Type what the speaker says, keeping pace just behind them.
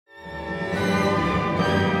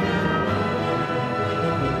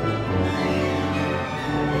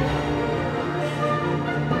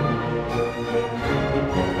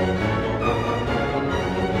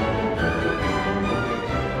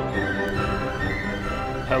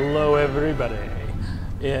Hello everybody.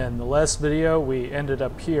 In the last video we ended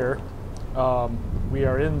up here. We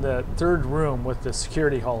are in the third room with the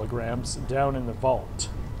security holograms down in the vault,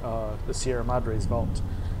 the Sierra Madre's vault,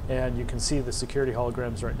 and you can see the security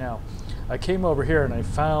holograms right now. I came over here and I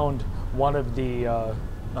found one of the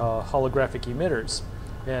holographic emitters,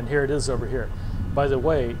 and here it is over here. By the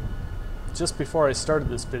way, just before I started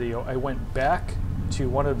this video I went back to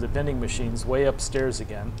one of the vending machines way upstairs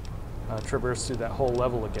again, traversed through that whole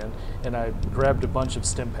level again, and I grabbed a bunch of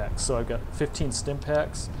stim packs. So I've got 15 stim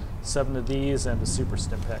packs, 7 of these, and a super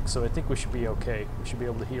stim pack. So I think we should be okay. We should be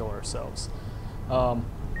able to heal ourselves. Now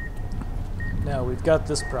we've got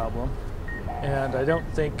this problem, and I don't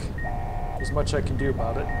think there's much I can do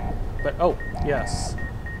about it. But oh, yes,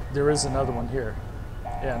 there is another one here,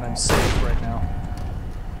 and I'm safe right now.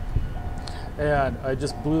 And I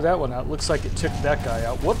just blew that one out. Looks like it took that guy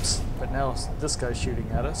out. Whoops! But now this guy's shooting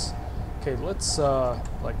at us. Okay, let's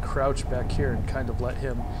like crouch back here and kind of let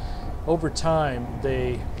him. Over time,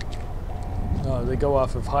 they go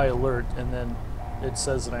off of high alert, and then it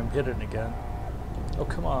says that I'm hidden again. Oh,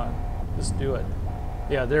 come on, just do it.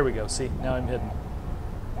 Yeah, there we go. See, now I'm hidden.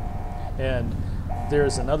 And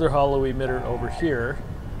there's another hollow emitter over here.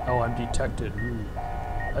 Oh, I'm detected. Ooh,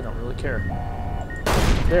 I don't really care.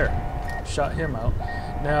 There. Shot him out.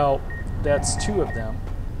 Now that's 2 of them,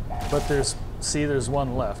 but there's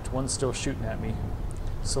one left. One's still shooting at me.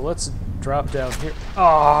 So let's drop down here.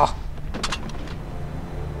 Ah!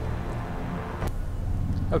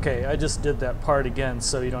 Okay, I just did that part again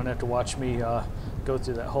so you don't have to watch me go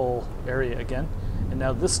through that whole area again. And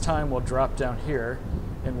now this time we'll drop down here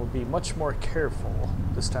and we'll be much more careful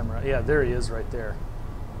this time around. Yeah, there he is right there.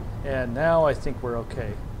 And now I think we're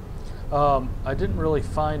okay. I didn't really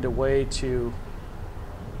find a way to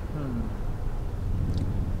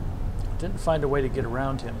get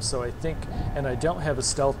around him, so I think, and I don't have a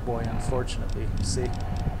stealth boy, unfortunately, see?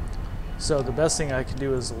 So the best thing I can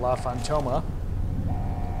do is La Fantoma,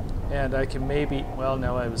 and I can maybe, well,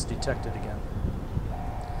 now I was detected again.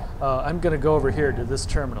 I'm going to go over here to this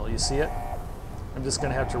terminal, you see it? I'm just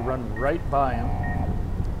going to have to run right by him,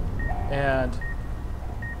 and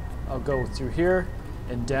I'll go through here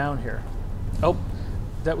and down here. Oh,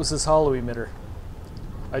 that was his hollow emitter.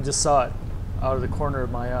 I just saw it out of the corner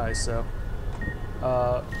of my eye, so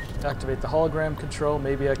activate the hologram control.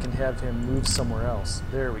 Maybe I can have him move somewhere else.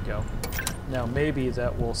 There we go. Now maybe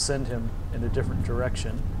that will send him in a different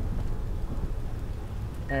direction.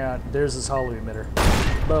 And there's his hollow emitter.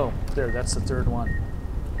 Boom. There, that's the 3rd one.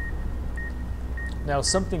 Now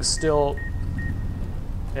something's still,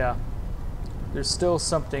 yeah. There's still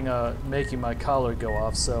something making my collar go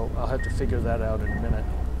off, so I'll have to figure that out in a minute.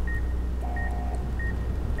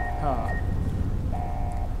 Huh.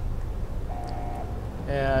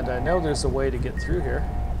 And I know there's a way to get through here.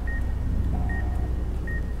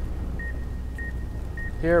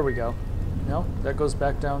 Here we go. No, that goes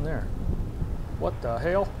back down there. What the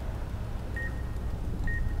hell?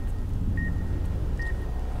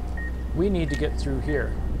 We need to get through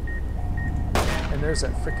here. And there's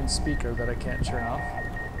that frickin' speaker that I can't turn off.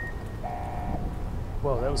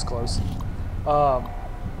 Whoa, that was close.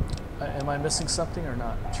 Am I missing something or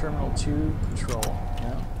not? Terminal 2 control.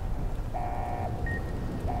 No.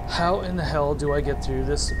 How in the hell do I get through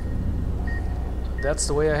this? That's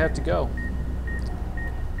the way I have to go.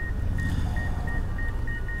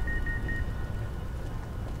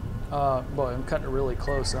 Boy, I'm cutting it really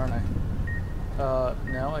close, aren't I?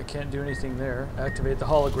 Now I can't do anything there. Activate the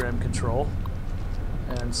hologram control.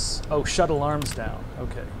 And oh, shut alarms down.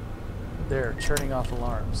 Okay. There, turning off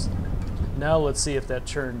alarms. Now let's see if that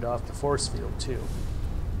turned off the force field too.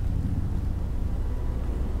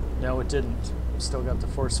 No, it didn't. Still got the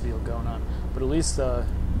force field going on. But at least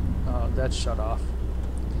that's shut off.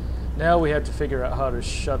 Now we have to figure out how to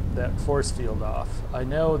shut that force field off. I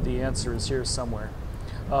know the answer is here somewhere.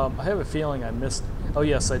 I have a feeling I missed... Oh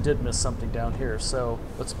yes, I did miss something down here. So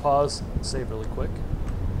let's pause and save really quick.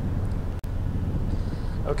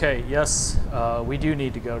 Okay, yes, we do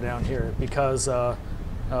need to go down here because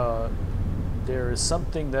there is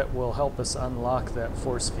something that will help us unlock that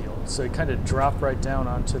force field. So you kind of drop right down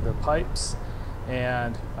onto the pipes,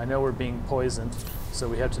 and I know we're being poisoned, so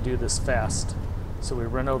we have to do this fast. So we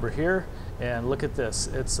run over here, and look at this.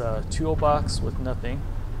 It's a toolbox with nothing,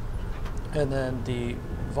 and then the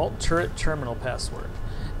Vault Turret terminal password.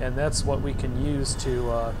 And that's what we can use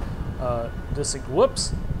to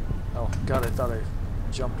whoops! Oh, God, I thought I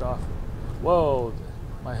jumped off. Whoa,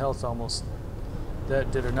 my health almost,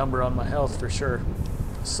 that did a number on my health for sure.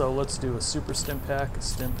 So let's do a super stim pack, a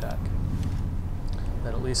stim pack.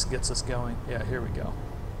 That at least gets us going. Yeah, here we go.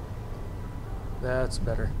 That's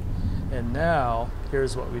better. And now,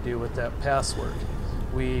 here's what we do with that password.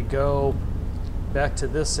 We go back to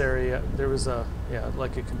this area. There was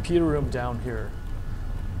like a computer room down here.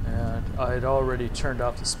 And I had already turned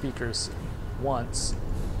off the speakers once.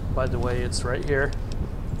 By the way, it's right here.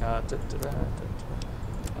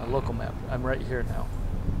 Local map. I'm right here now.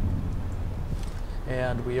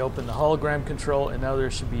 And we open the hologram control, and now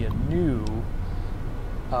there should be a new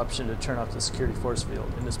option to turn off the security force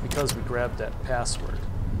field. And it's because we grabbed that password.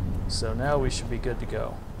 So now we should be good to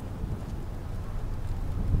go.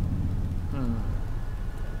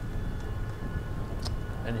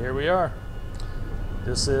 And here we are.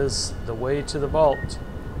 This is the way to the vault.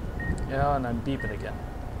 Yeah, and I'm beeping again.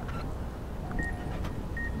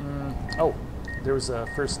 Oh, there was a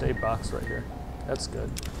first aid box right here. That's good.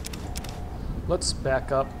 Let's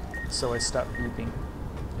back up so I stop beeping.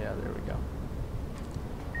 Yeah, there we go.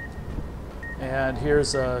 And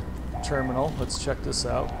here's a terminal. Let's check this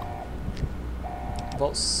out.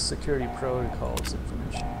 Vault security protocols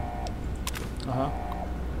information.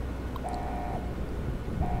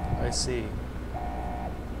 I see.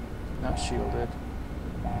 Not shielded.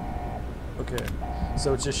 Okay,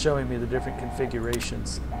 so it's just showing me the different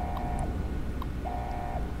configurations.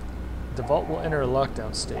 The vault will enter a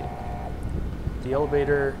lockdown state. The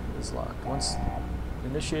elevator is locked. Once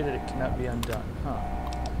initiated, it cannot be undone.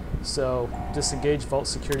 So, disengage vault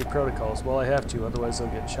security protocols. Well, I have to, otherwise I'll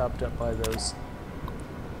get chopped up by those.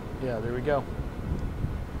 Yeah, there we go.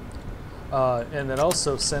 And that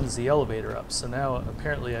also sends the elevator up. So now,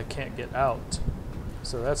 apparently, I can't get out.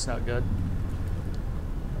 So that's not good.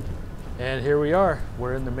 And here we are.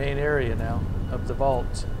 We're in the main area now of the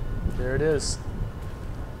vault. There it is.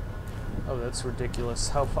 Oh, that's ridiculous.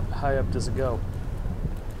 How high up does it go?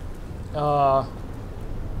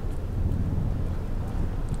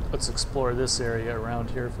 Let's explore this area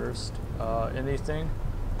around here first. Anything?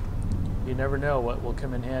 You never know what will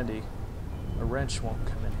come in handy. A wrench won't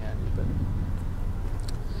come in handy, but...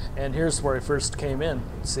 And here's where I first came in.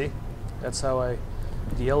 See? That's how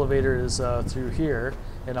the elevator is through here,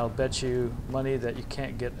 and I'll bet you money that you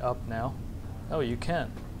can't get up now. Oh, you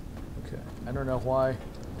can. Okay. I don't know why.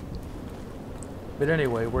 But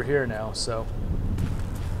anyway, we're here now, so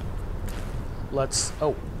let's...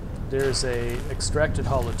 Oh, there's a extracted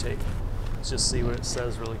holotape. Let's just see what it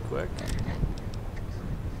says really quick.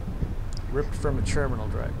 Ripped from a terminal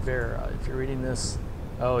drive. Vera, if you're reading this...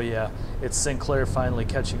 Oh yeah, it's Sinclair finally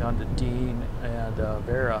catching on to Dean and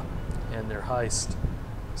Vera and their heist.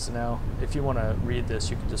 So now, if you want to read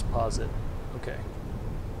this, you can just pause it. Okay.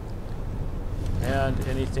 And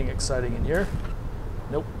anything exciting in here?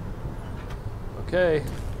 Nope. Okay,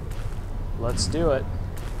 let's do it.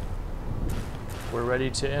 We're ready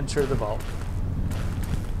to enter the vault.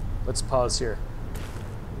 Let's pause here.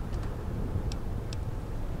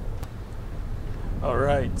 All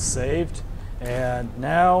right, saved. And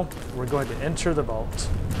now we're going to enter the vault.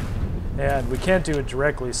 And we can't do it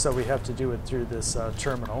directly, so we have to do it through this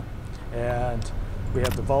terminal. And we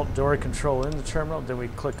have the vault door control in the terminal. Then we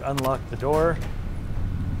click unlock the door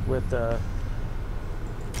with the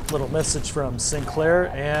little message from Sinclair,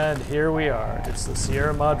 and here we are. It's the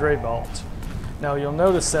Sierra Madre vault. Now you'll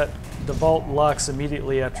notice that the vault locks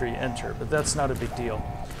immediately after you enter, but that's not a big deal.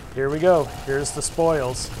 Here we go. Here's the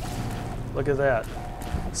spoils. Look at that.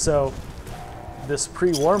 So this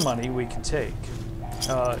pre-war money we can take,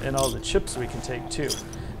 and all the chips we can take too.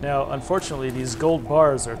 Now unfortunately these gold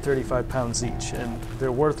bars are 35 pounds each, and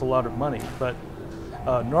they're worth a lot of money, but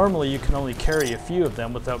normally you can only carry a few of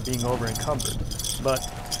them without being over-encumbered. But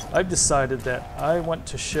I've decided that I want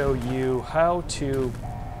to show you how to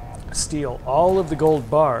steal all of the gold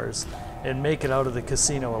bars and make it out of the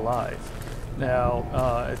casino alive. Now,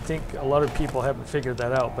 I think a lot of people haven't figured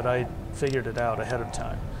that out, but I figured it out ahead of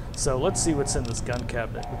time. So let's see what's in this gun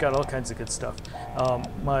cabinet. We've got all kinds of good stuff.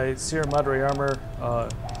 My Sierra Madre armor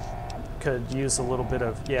could use a little bit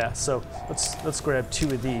of, so let's grab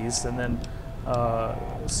 2 of these, and then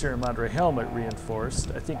Sierra Madre helmet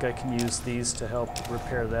reinforced. I think I can use these to help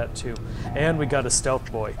repair that too. And we got a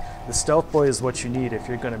stealth boy. The stealth boy is what you need if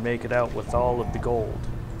you're going to make it out with all of the gold.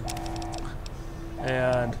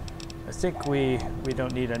 And I think we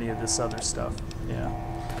don't need any of this other stuff. Yeah.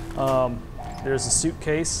 There's a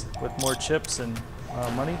suitcase with more chips and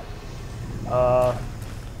money.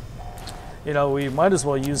 You know, we might as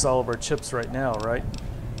well use all of our chips right now, right?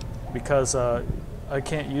 Because I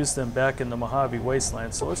can't use them back in the Mojave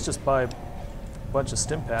Wasteland, so let's just buy a bunch of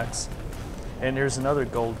stim packs. And here's another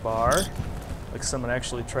gold bar, like someone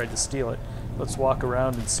actually tried to steal it. Let's walk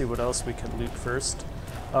around and see what else we can loot first.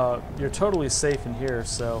 You're totally safe in here,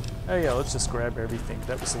 so oh yeah, let's just grab everything.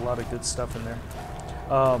 That was a lot of good stuff in there.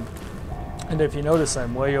 And if you notice,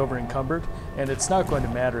 I'm way over encumbered, and it's not going to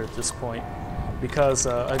matter at this point because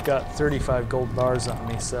I've got 35 gold bars on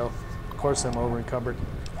me, so of course I'm over encumbered.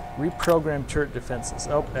 Reprogram turret defenses.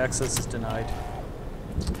 Oh, access is denied.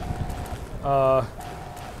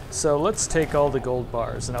 So let's take all the gold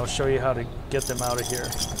bars, and I'll show you how to get them out of here.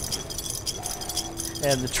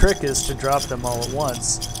 And the trick is to drop them all at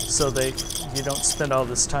once, so you don't spend all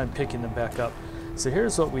this time picking them back up. So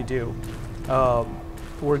here's what we do.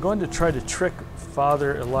 We're going to try to trick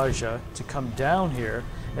Father Elijah to come down here,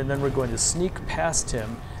 and then we're going to sneak past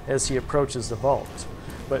him as he approaches the vault.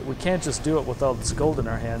 But we can't just do it with all this gold in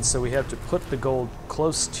our hands, so we have to put the gold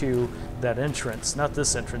close to that entrance. Not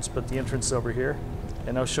this entrance, but the entrance over here.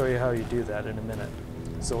 And I'll show you how you do that in a minute.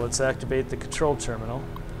 So let's activate the control terminal,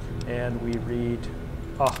 and we read,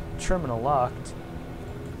 terminal locked.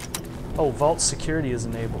 Oh, vault security is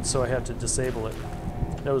enabled, so I have to disable it.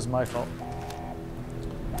 That was my fault.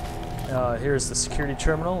 Here's the security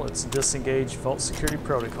terminal. Let's disengage vault security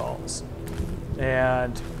protocols.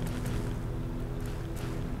 And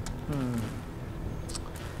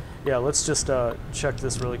yeah, let's just check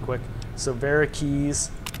this really quick. So Vera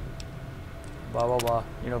keys, blah blah blah.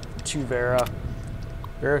 You know, to Vera.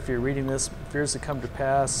 Vera, if you're reading this, fears to come to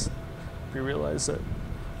pass. If you realize that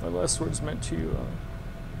my last words meant to you.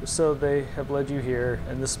 So they have led you here,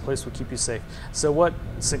 and this place will keep you safe. So what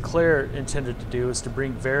Sinclair intended to do is to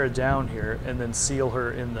bring Vera down here and then seal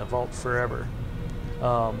her in the vault forever.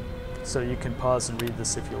 So you can pause and read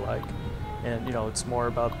this if you like. And you know, it's more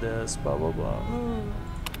about this, blah blah blah.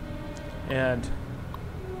 And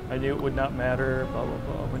I knew it would not matter, blah blah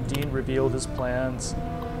blah. When Dean revealed his plans,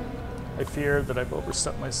 I fear that I've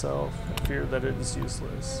overstepped myself. I fear that it is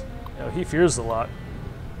useless. You know, he fears a lot.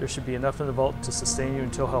 There should be enough in the vault to sustain you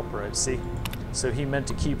until help arrives, see? So he meant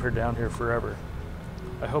to keep her down here forever.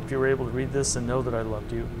 I hope you were able to read this and know that I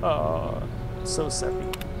loved you. So sappy.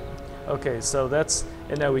 Okay, so that's,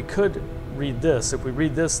 and now we could read this. If we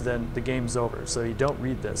read this, then the game's over. So you don't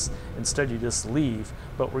read this. Instead, you just leave.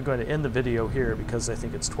 But we're going to end the video here because I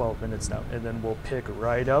think it's 12 minutes now. And then we'll pick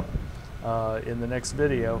right up in the next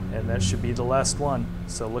video. And that should be the last one.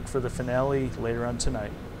 So look for the finale later on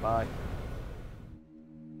tonight. Bye.